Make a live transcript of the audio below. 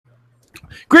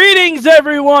Greetings,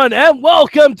 everyone, and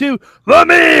welcome to the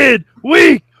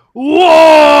Midweek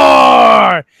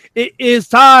War! It is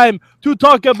time to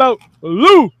talk about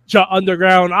Lucha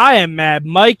Underground. I am Mad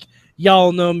Mike.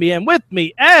 Y'all know me, and with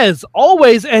me, as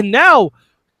always, and now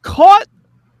caught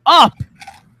up,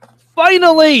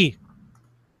 finally,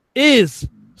 is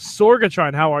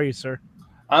Sorgatron. How are you, sir?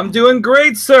 I'm doing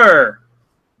great, sir.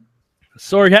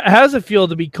 Sorg, how does it feel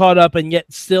to be caught up and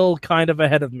yet still kind of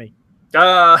ahead of me?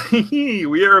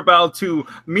 We are about to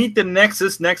meet the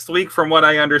Nexus next week, from what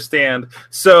I understand.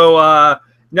 So,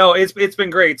 no, it's been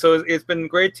great. So it's been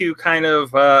great to kind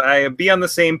of be on the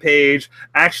same page.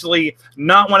 Actually,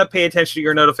 not want to pay attention to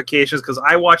your notifications because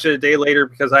I watch it a day later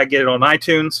because I get it on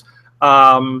iTunes.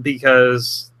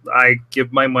 Because I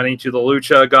give my money to the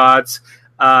Lucha gods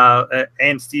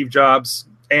and Steve Jobs,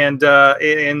 and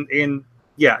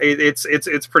yeah,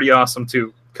 it's pretty awesome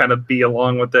to kind of be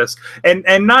along with this and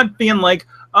not being like,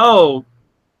 oh,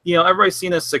 everybody's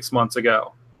seen this 6 months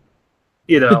ago,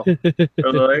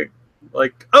 or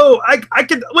like, oh, I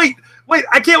can wait,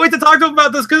 I can't wait to talk to them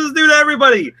about this because it's new to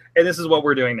everybody, and this is what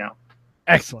we're doing now.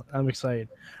 Excellent. I'm excited.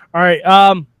 All right.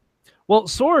 Well,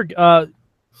 Sorg,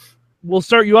 we'll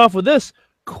start you off with this.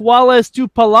 ¿Cuál es tu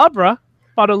palabra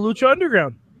para Lucha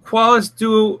Underground? ¿Cuál es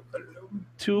tu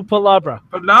palabra?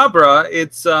 Palabra,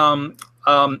 it's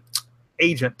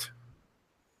agent.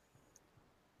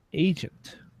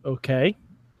 Agent. Okay.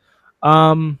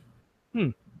 All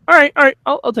right.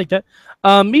 I'll take that.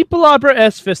 Mi palabra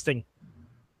es fisting.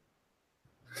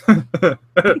 Damn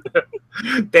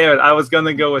it, I was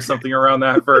gonna go with something around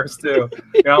that first too.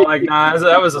 Like, nah,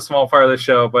 that was a small part of the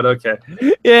show, but okay.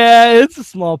 Yeah, it's a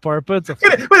small part, but it's a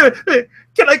wait.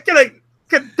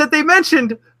 That they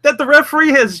mentioned that the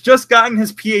referee has just gotten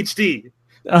his PhD.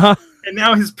 Uh-huh. And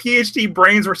now his PhD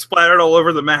brains were splattered all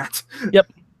over the mat. Yep.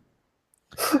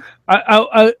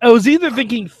 I was either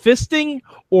thinking fisting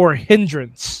or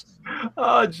hindrance.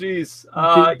 Oh, jeez.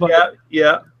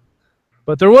 Yeah.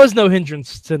 But there was no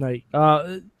hindrance tonight.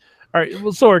 All right,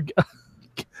 well, Sorg,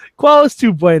 ¿cuál es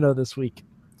tu bueno this week?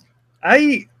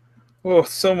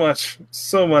 So much.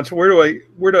 Where do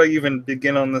I even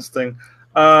begin on this thing?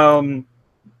 I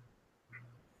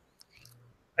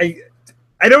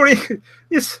don't even.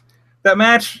 Yes, that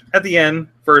match at the end.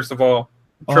 First of all,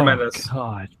 tremendous. Oh,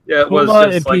 God. Yeah, it Puma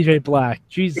was and just PJ Black.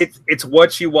 Jesus. It's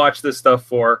what you watch this stuff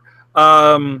for.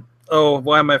 Why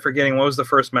am I forgetting? What was the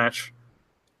first match?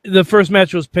 The first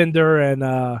match was Pinder and.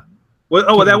 That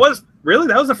was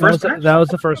the first match. That was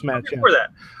the first match. Before that,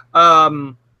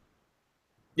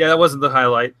 that wasn't the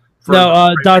highlight.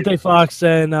 Dante Fox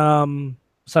and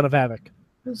Son of Havoc.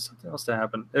 There's something else to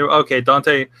happen. Okay,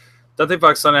 Dante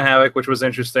Fox, Son of Havoc, which was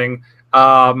interesting.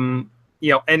 And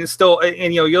it's still,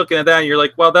 and you're looking at that and you're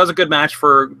like, well, that was a good match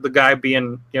for the guy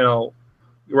being,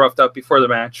 roughed up before the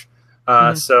match.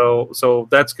 So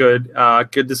that's good.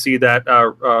 Good to see that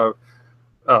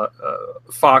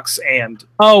Fox and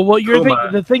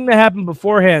the thing that happened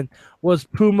beforehand was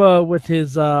Puma with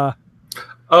his where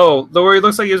he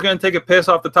looks like he was going to take a piss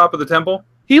off the top of the temple.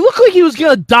 He looked like he was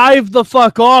going to dive the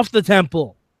fuck off the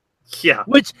temple. Yeah.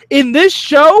 Which, in this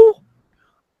show,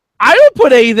 I don't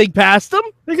put anything past him.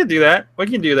 We can do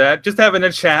that. Just having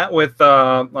a chat with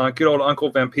good old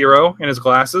Uncle Vampiro and his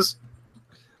glasses.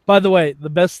 By the way, the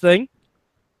best thing,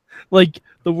 like,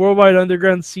 the Worldwide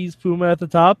Underground sees Puma at the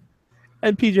top,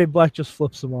 and PJ Black just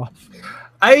flips him off.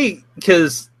 Probably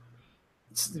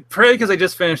because I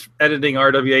just finished editing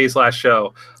RWA's last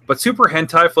show, but Super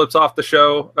Hentai flips off the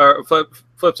show,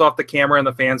 flips off the camera and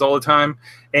the fans all the time,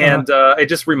 and it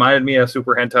just reminded me of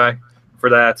Super Hentai for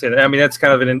that. And I mean, that's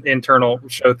kind of an internal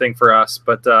show thing for us,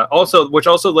 but which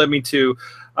also led me to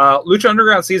Lucha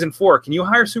Underground Season 4. Can you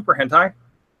hire Super Hentai?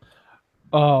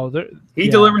 He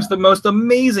delivers the most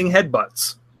amazing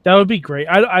headbutts. That would be great.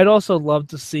 I'd also love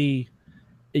to see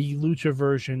a Lucha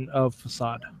version of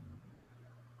Facade.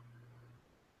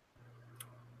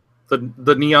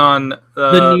 The neon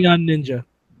ninja.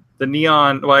 The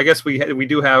neon. Well, I guess we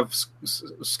do have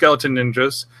skeleton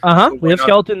ninjas. We have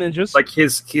skeleton ninjas. Like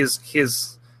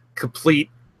his complete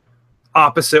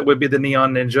opposite would be the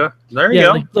neon ninja. There you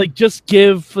go. Like just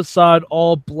give Facade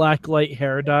all black light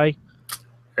hair dye.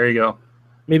 There you go.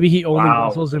 Maybe he only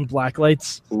wrestles in black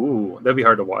lights. Ooh, that'd be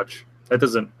hard to watch. That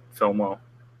doesn't film well,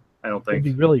 I don't think. It'd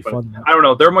be really fun. I don't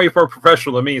know. They're much more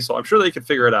professional than me, so I'm sure they can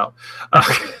figure it out.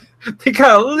 They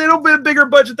got a little bit bigger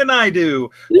budget than I do.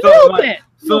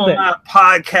 Film out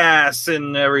podcasts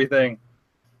and everything.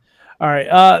 All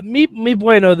right. Mi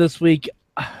bueno this week.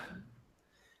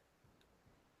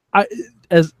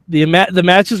 As the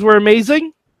matches were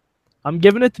amazing, I'm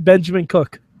giving it to Benjamin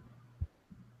Cooke.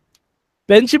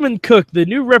 Benjamin Cooke, the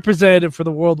new representative for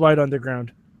the Worldwide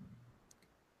Underground.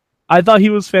 I thought he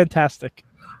was fantastic.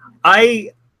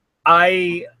 I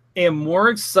am more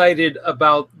excited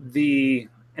about and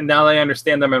now that I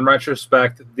understand them in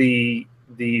retrospect, the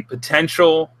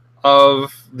potential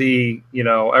of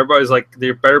everybody's like,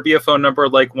 there better be a phone number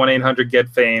like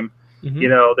 1-800-GET-FAME.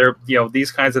 Mm-hmm.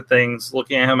 These kinds of things,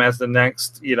 looking at him as the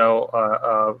next,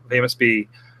 famous bee.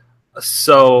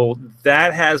 So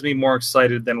that has me more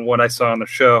excited than what I saw on the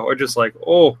show. Or just like,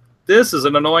 oh, this is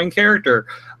an annoying character.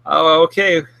 Oh,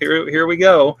 okay, here we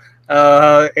go.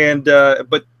 But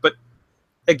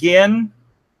again,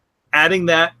 adding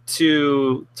that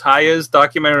to Taya's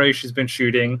documentary she's been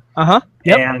shooting, yep.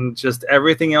 and just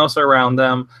everything else around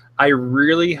them, I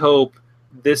really hope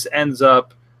this ends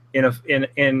up in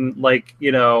the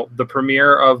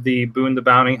premiere of the Boone the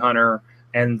Bounty Hunter,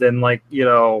 and then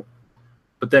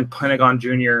but then Pentagon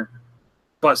Jr.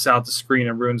 busts out the screen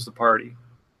and ruins the party.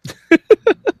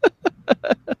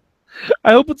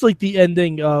 I hope it's like the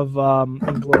ending of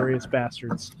Inglourious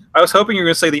Bastards. I was hoping you were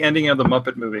going to say the ending of the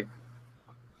Muppet movie.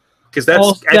 Because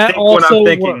that's that what I'm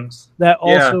thinking. Works. That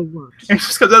also works. It's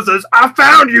just because that says, I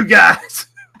found you guys!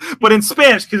 But in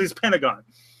Spanish, because he's Pentagon.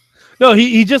 No,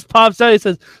 he just pops out. He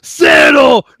says,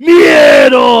 "Cero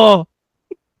miedo,"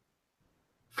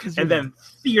 and then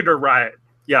theater riot.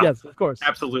 Yeah, yes, of course,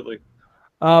 absolutely.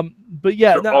 But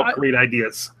yeah, all great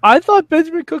ideas. I thought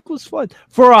Benjamin Cooke was fun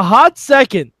for a hot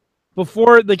second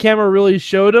before the camera really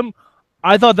showed him.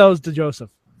 I thought that was DeJoseph.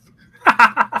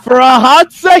 For a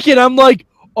hot second, I'm like,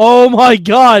 "Oh my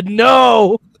god,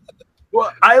 no!"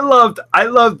 Well, I loved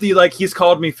the he's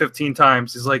called me 15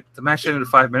 times. He's like, the match ended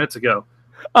 5 minutes ago.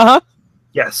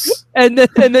 Yes. And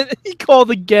then he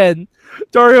called again.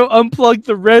 Dario unplugged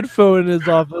the red phone in his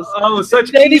office. Oh,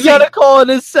 such then he got a call in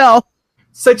his cell.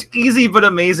 Such easy but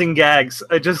amazing gags.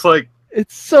 I just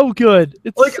it's so good.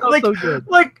 It's so good.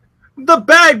 Like the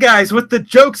bad guys with the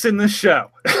jokes in this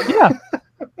show. Yeah.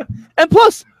 And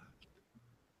plus,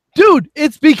 dude,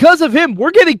 it's because of him.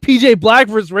 We're getting PJ Black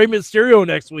versus Rey Mysterio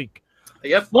next week.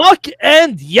 Yep. Fuck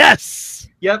and yes.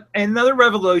 Yep, and another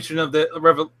revelation of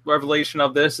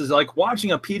this is like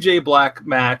watching a PJ Black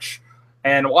match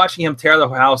and watching him tear the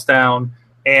house down,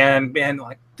 and man,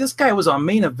 like this guy was on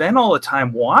main event all the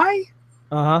time. Why?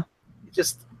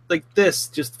 Just like this,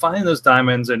 just finding those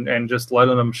diamonds and just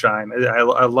letting them shine.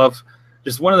 I love,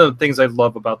 just one of the things I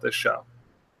love about this show.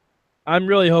 I'm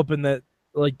really hoping that,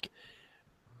 like,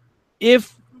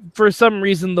 if for some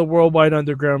reason the Worldwide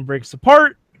Underground breaks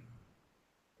apart,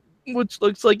 which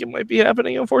looks like it might be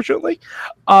happening, unfortunately.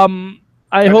 I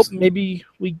hope maybe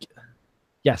we...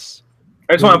 Yes.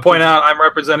 I just want to point out I'm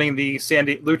representing the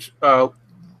Lucha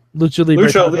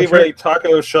Libre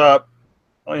Taco Shop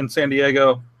in San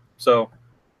Diego. So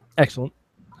excellent.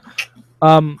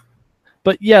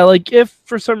 But yeah, like if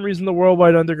for some reason the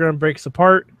Worldwide Underground breaks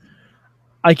apart,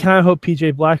 I kind of hope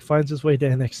PJ Black finds his way to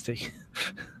NXT.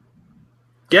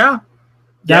 Yeah.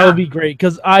 That would be great,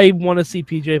 because I want to see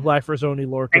PJ Black versus Oney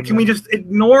Lorcan. And can we just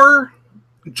ignore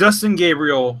Justin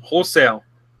Gabriel wholesale?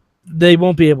 They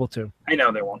won't be able to. I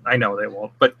know they won't.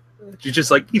 But he's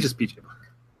just PJ Black.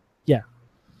 Yeah.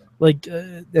 Like,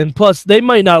 and plus, they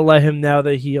might not let him now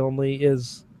that he only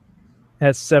has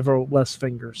several less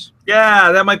fingers.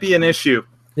 Yeah, that might be an issue.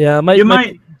 Yeah, you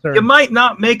might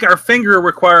not make our finger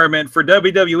requirement for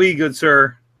WWE, good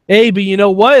sir. Hey, but you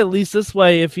know what? At least this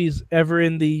way, if he's ever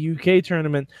in the UK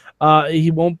tournament, he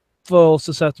won't feel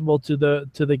susceptible to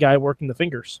the guy working the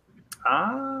fingers.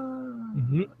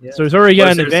 Mm-hmm. Yeah. So he's already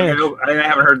got an advantage. I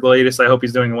haven't heard the latest. I hope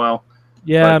he's doing well.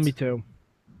 Yeah, me too.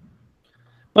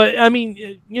 But I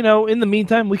mean, in the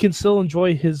meantime, we can still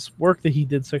enjoy his work that he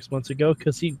did 6 months ago,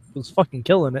 because he was fucking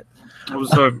killing it. It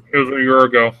was a year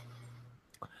ago.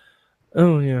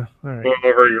 Oh yeah, all right.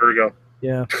 Over a year ago.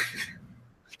 Yeah.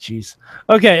 Jeez.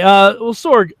 Okay. Well,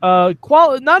 Sorg.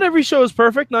 Not every show is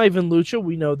perfect. Not even Lucha.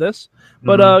 We know this.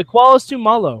 But Qualis to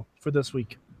Malo for this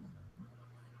week.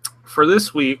 For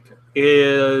this week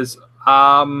is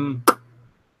I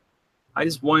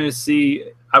just wanted to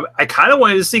see. I kind of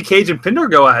wanted to see Cage and Pinder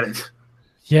go at it.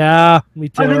 Yeah, me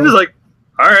too. I mean, it's like,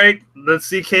 all right, let's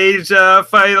see Cage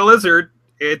fight a lizard.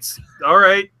 It's all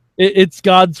right. It's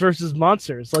gods versus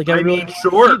monsters. Like I mean,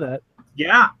 sure. See that.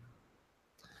 Yeah.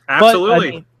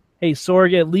 Absolutely. But, hey,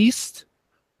 Sorg, at least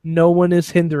no one is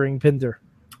hindering Pinder.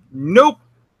 Nope.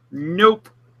 No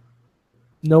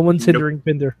one's hindering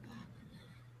Pinder.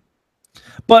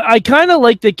 But I kind of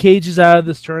like that Cage is out of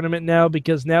this tournament now,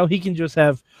 because now he can just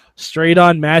have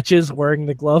straight-on matches wearing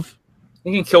the glove.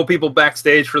 He can kill people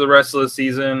backstage for the rest of the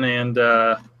season,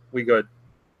 and we good.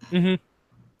 Mm-hmm.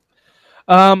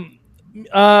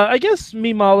 I guess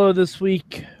Mimalo this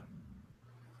week.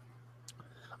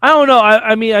 I don't know.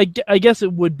 I mean, I guess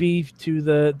it would be to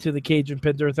the Cage and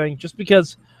Pinter thing, just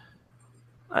because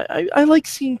I like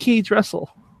seeing Cage wrestle.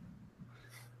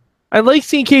 I like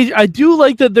seeing Cage. I do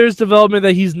like that there's development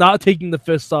that he's not taking the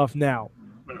fist off now.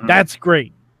 Mhm. That's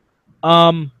great.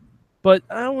 But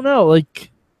I don't know. Like,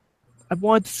 I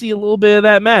want to see a little bit of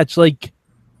that match. Like,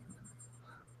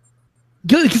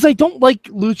 because I don't like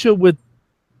Lucha with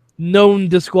known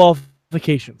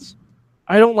disqualifications.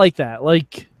 I don't like that.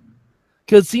 Like,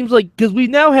 because it seems like we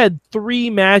now had 3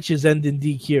 matches end in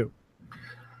DQ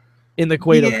in the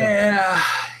Cueto Cup.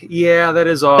 Yeah, that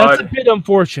is odd. That's a bit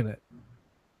unfortunate.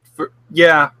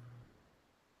 Yeah.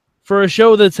 For a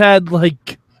show that's had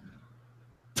like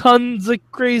tons of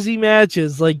crazy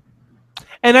matches, like,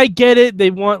 and I get it, they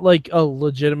want like a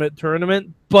legitimate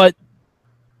tournament, but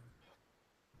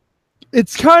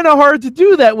it's kind of hard to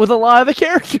do that with a lot of the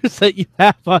characters that you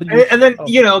have on your and then,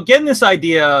 getting this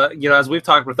idea, as we've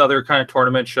talked with other kind of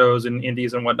tournament shows and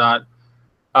indies and whatnot,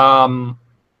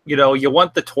 you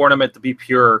want the tournament to be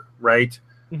pure, right?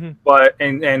 Mm-hmm. But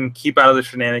and keep out of the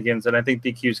shenanigans, and I think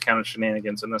DQ's kind of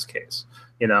shenanigans in this case.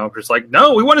 Just like,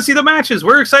 no, we want to see the matches.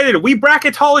 We're excited. We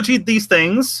bracketologied these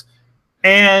things,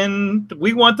 and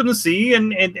we want them to see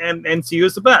and see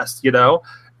who's the best.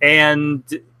 And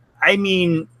I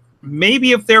mean,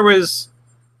 maybe if there was,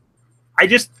 I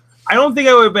don't think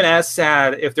I would have been as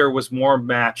sad if there was more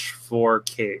match for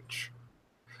Cage.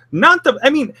 Not to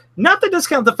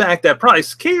discount the fact that probably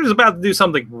Cage is about to do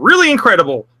something really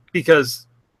incredible, because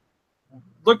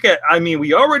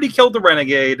we already killed the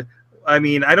Renegade.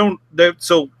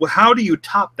 So how do you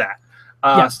top that?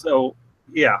 Yeah. So,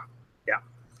 yeah.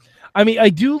 I mean, I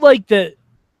do like that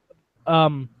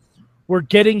we're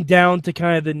getting down to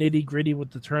kind of the nitty-gritty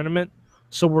with the tournament,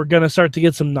 so we're going to start to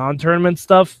get some non-tournament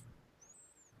stuff.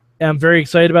 And I'm very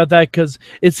excited about that, because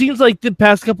it seems like the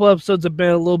past couple episodes have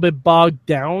been a little bit bogged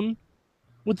down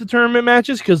with the tournament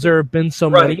matches, because there have been so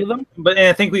many of them. But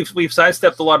I think we've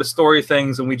sidestepped a lot of story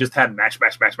things, and we just had match.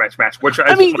 Which there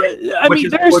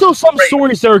are still some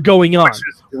stories that are going on, which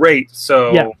is great.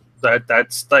 So yeah.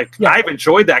 That's like, I've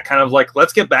enjoyed that kind of like,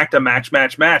 let's get back to match,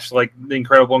 like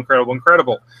incredible, and I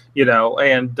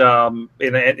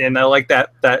like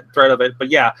that thread of it.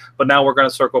 But now we're going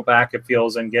to circle back, it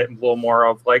feels, and get a little more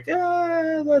of like,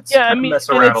 let's mess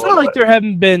around. And it's not like there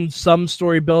haven't been some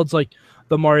story builds. Like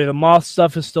the Mario the Moth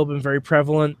stuff has still been very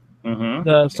prevalent. Mm-hmm.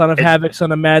 The Son of Havoc,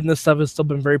 Son of Madness stuff has still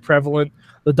been very prevalent.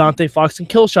 The Dante Fox and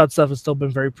Killshot stuff has still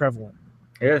been very prevalent.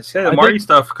 The Marty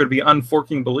stuff could be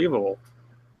unforking believable.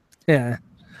 Yeah,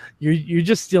 you're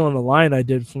just stealing the line I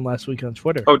did from last week on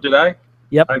Twitter. Oh, did I?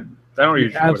 Yep, I don't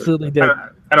use Twitter. Absolutely did.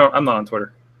 I'm not on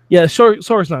Twitter. Yeah,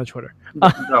 Sorg's not on Twitter.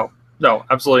 No,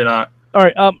 absolutely not. All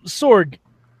right, Sorg,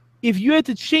 if you had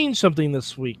to change something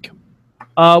this week,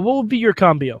 what would be your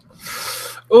combo?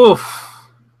 Oof.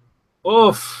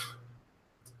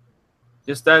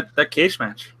 Just that cage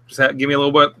match. Just give me a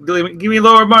little bit. Give me a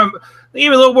little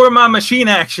more of my machine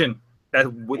action.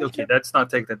 Let's not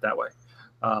take that way.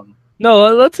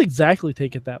 No, let's exactly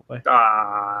take it that way.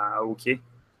 Okay.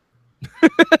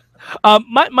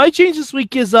 My change this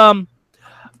week is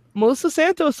Melissa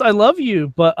Santos. I love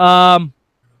you, but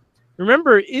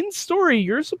remember, in story,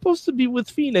 you're supposed to be with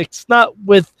Phoenix, not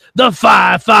with the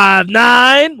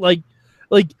 559. Like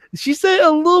she said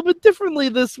a little bit differently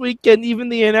this week, and even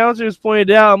the announcers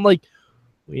pointed out. I'm like,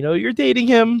 we know you're dating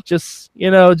him. Just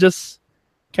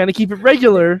kind of keep it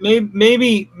regular.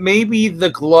 Maybe the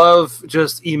glove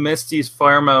just emits these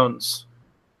pheromones.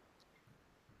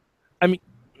 I mean,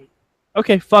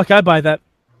 okay, fuck, I buy that.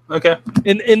 Okay.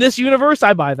 In this universe,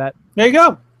 I buy that. There you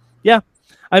go. Yeah.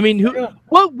 I mean,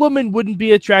 what woman wouldn't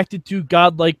be attracted to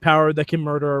godlike power that can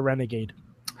murder a renegade?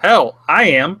 Hell,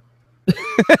 I am.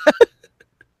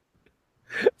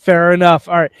 Fair enough.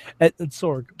 All right. And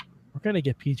Sorg, we're going to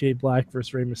get PJ Black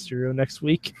versus Rey Mysterio next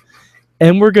week.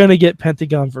 And we're going to get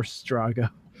Pentagon versus Drago.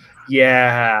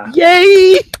 Yeah.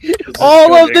 Yay!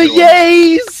 All of the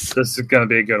yays! This is going to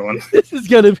be a good one. This is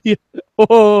going to be...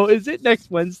 Oh, is it next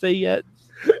Wednesday yet?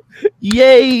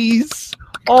 Yays!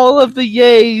 All of the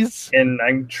yays! And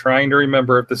I'm trying to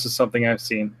remember if this is something I've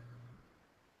seen.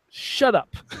 Shut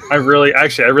up. I really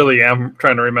am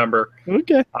trying to remember.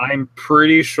 Okay. I'm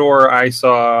pretty sure I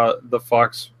saw the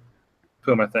Fox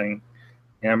Puma thing.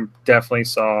 And definitely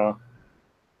saw...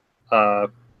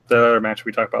 the other match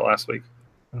we talked about last week.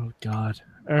 Oh God!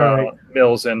 All right.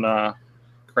 Mills and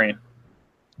Crane.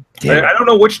 Damn. I don't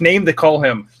know which name to call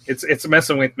him. It's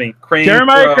messing with me. Crane.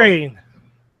 Jeremiah Crane.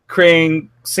 Crane.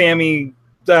 Sammy.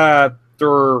 All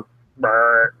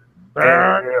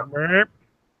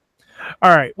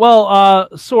All right. Well,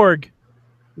 Sorg,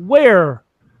 where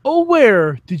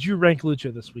did you rank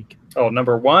Lucha this week? Oh,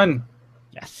 number one.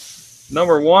 Yes.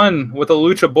 Number one with a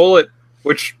Lucha Bullet,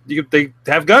 which they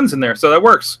have guns in there, so that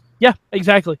works. Yeah,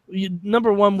 exactly.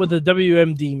 Number one with a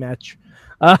WMD match.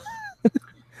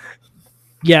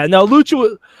 Yeah, no,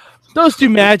 Lucha, those two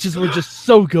matches were just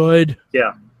so good.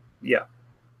 Yeah. You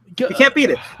can't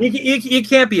beat it. You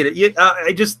can't beat it.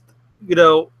 I just, and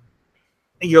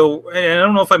I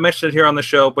don't know if I mentioned it here on the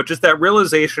show, but just that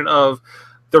realization of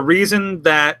the reason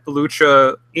that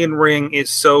Lucha in-ring is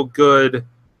so good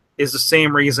is the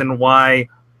same reason why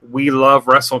we love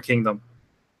Wrestle Kingdom.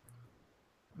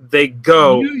 They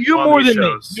go you on more these than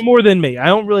shows. me. You more than me. I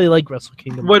don't really like Wrestle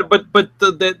Kingdom. But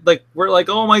we're like,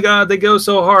 oh my god, they go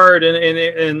so hard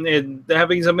and they have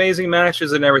these amazing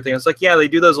matches and everything. It's like, yeah, they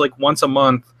do those like once a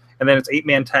month, and then it's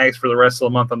 8-man tags for the rest of the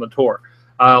month on the tour.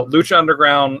 Lucha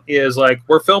Underground is like,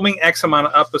 we're filming X amount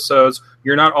of episodes.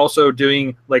 You're not also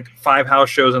doing like 5 house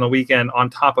shows on the weekend on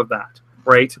top of that,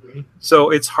 right? Mm-hmm. So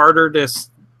it's harder to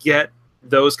get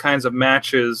those kinds of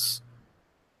matches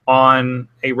on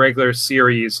a regular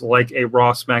series like a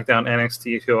Raw, SmackDown,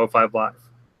 NXT 205 Live.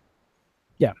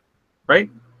 Yeah. Right?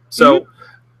 So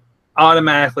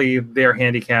automatically they're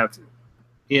handicapped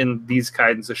in these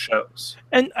kinds of shows.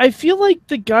 And I feel like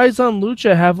the guys on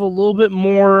Lucha have a little bit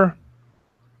more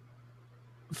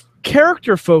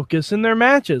character focus in their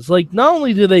matches. Like, not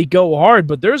only do they go hard,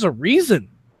 but there's a reason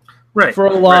for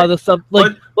a lot of the stuff.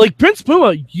 Like Prince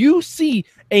Puma, you see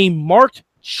a marked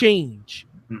change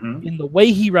in the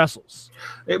way he wrestles.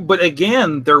 But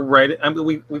again, they're right. I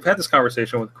mean, we've had this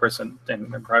conversation with Chris and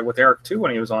probably with Eric too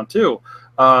when he was on too,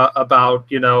 about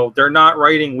they're not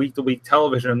writing week to week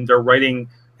television. They're writing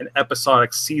an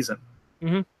episodic season.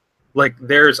 Mm-hmm. Like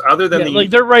there's other than like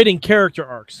they're writing character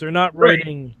arcs. They're not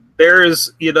writing.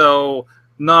 There's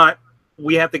not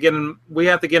we have to get them to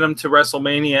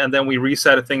WrestleMania and then we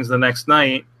reset things the next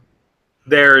night.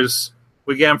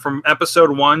 We get them from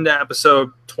episode 1 to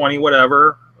episode 20,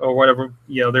 whatever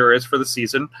there is for the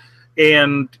season,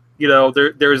 and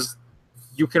there's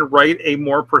you can write a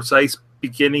more precise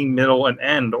beginning, middle, and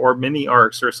end, or mini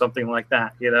arcs or something like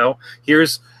that.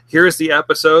 Here's the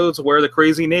episodes where the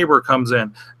crazy neighbor comes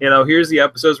in. Here's the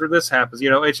episodes where this happens.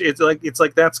 It's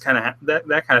like that's kind of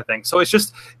that kind of thing. So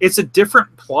it's a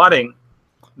different plotting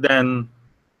than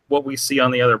what we see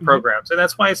on the other programs, and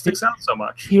that's why it sticks out so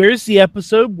much. Here's the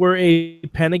episode where a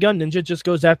Pentagon Ninja just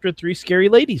goes after 3 scary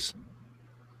ladies.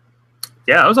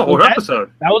 Yeah, that was a whole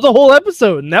episode. That was a whole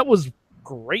episode, and that was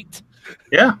great.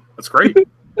 Yeah, that's great.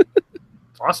 It's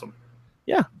awesome.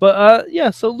 Yeah, but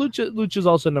so Lucha's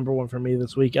also number one for me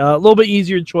this week. A little bit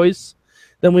easier choice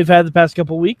than we've had the past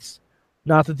couple weeks.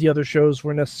 Not that the other shows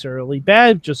were necessarily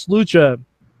bad, just Lucha,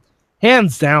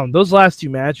 hands down. Those last 2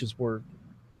 matches were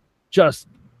just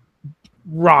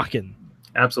rocking.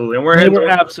 Absolutely, and they were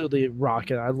absolutely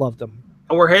rocking. I loved them.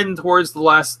 And we're heading towards the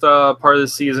last part of the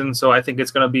season, so I think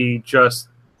it's going to be just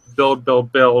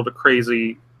build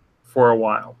crazy for a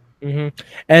while. Mm-hmm.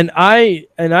 And I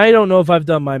don't know if I've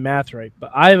done my math right,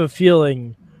 but I have a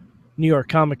feeling New York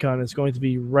Comic Con is going to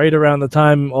be right around the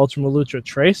time Ultima Lucha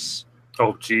Trace.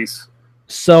 Oh, jeez.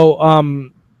 So,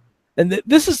 and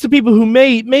this is to people who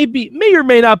may or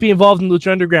may not be involved in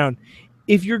Lucha Underground.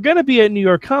 If you're going to be at New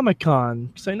York Comic Con,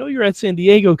 because I know you're at San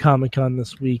Diego Comic Con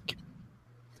this week,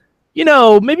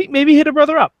 maybe hit a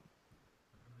brother up.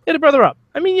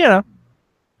 I mean,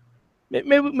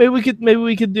 maybe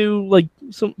we could do like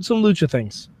some Lucha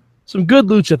things, some good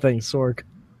Lucha things, Sorg.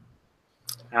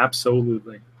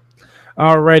 Absolutely.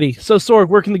 Alrighty. So, Sorg,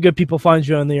 where can the good people find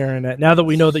you on the internet now that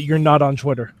we know that you're not on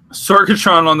Twitter?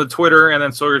 Sorgatron on the Twitter and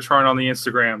then Sorgatron on the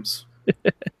Instagrams.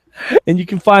 And you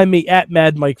can find me at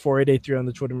MadMike4883 on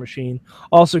the Twitter machine.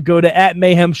 Also, go to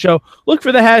 @MayhemShow. Look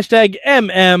for the hashtag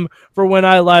MM for when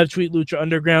I live tweet Lucha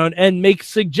Underground and make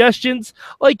suggestions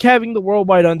like having the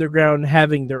Worldwide Underground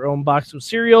having their own box of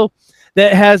cereal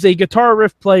that has a guitar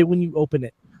riff play when you open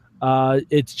it.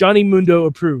 It's Johnny Mundo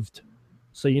approved,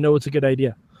 so you know it's a good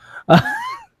idea. All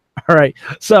right.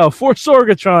 So, for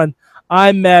Sorgatron,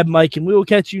 I'm Mad Mike, and we will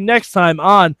catch you next time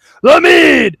on the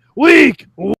Midweek